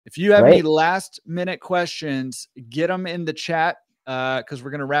If you have any last minute questions, get them in the chat because we're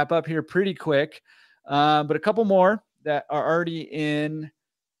going to wrap up here pretty quick. But a couple more that are already in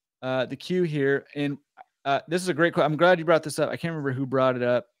the queue here. And this is a great question. I'm glad you brought this up. I can't remember who brought it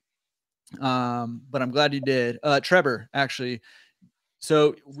up, but I'm glad you did. Trevor, actually.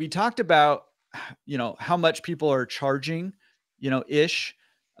 So we talked about, how much people are charging, ish,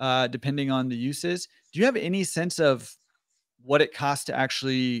 depending on the uses. Do you have any sense of what it costs to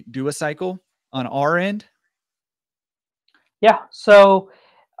actually do a cycle on our end? Yeah. So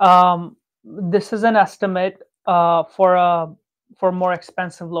this is an estimate for more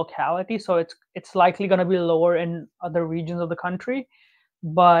expensive locality. So it's likely going to be lower in other regions of the country,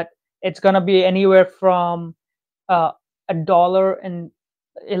 but it's going to be anywhere from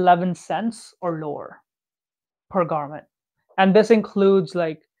 $1.11 or lower per garment. And this includes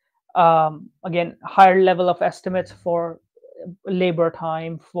again, higher level of estimates for labor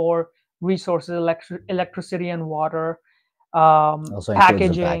time, for resources, electricity and water, also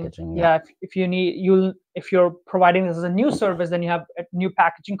packaging. Yeah, if you're providing this as a new service, then you have a new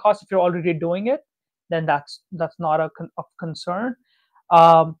packaging cost. If you're already doing it, then that's not of concern.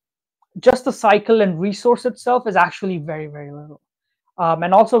 Just the cycle and resource itself is actually very, very little.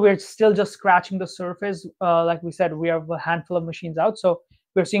 And also, we're still just scratching the surface. Like we said, we have a handful of machines out. So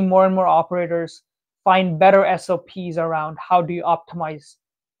we're seeing more and more operators find better SOPs around how do you optimize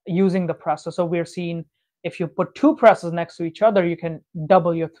using the presser. So we're seeing if you put two presses next to each other, you can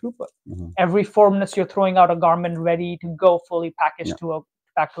double your throughput. Every 4 minutes, you're throwing out a garment ready to go, fully packaged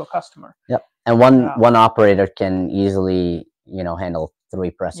back to a customer. Yep. And one operator can easily, handle 3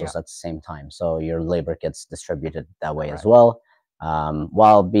 presses at the same time. So your labor gets distributed that way as well.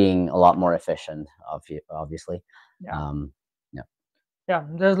 While being a lot more efficient, obviously.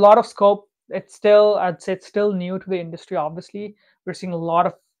 There's a lot of scope. I'd say it's still new to the industry. Obviously, we're seeing a lot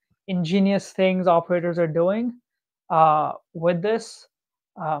of ingenious things operators are doing with this.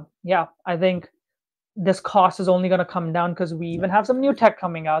 I think this cost is only going to come down because we even have some new tech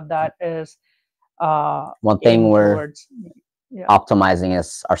coming out that is one thing we're optimizing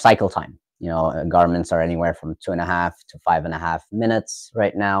is our cycle time. Garments are anywhere from 2.5 to 5.5 minutes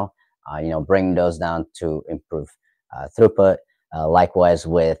right now. Bring those down to improve throughput. Likewise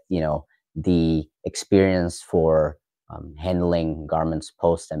with, the experience for handling garments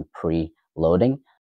post and pre-loading.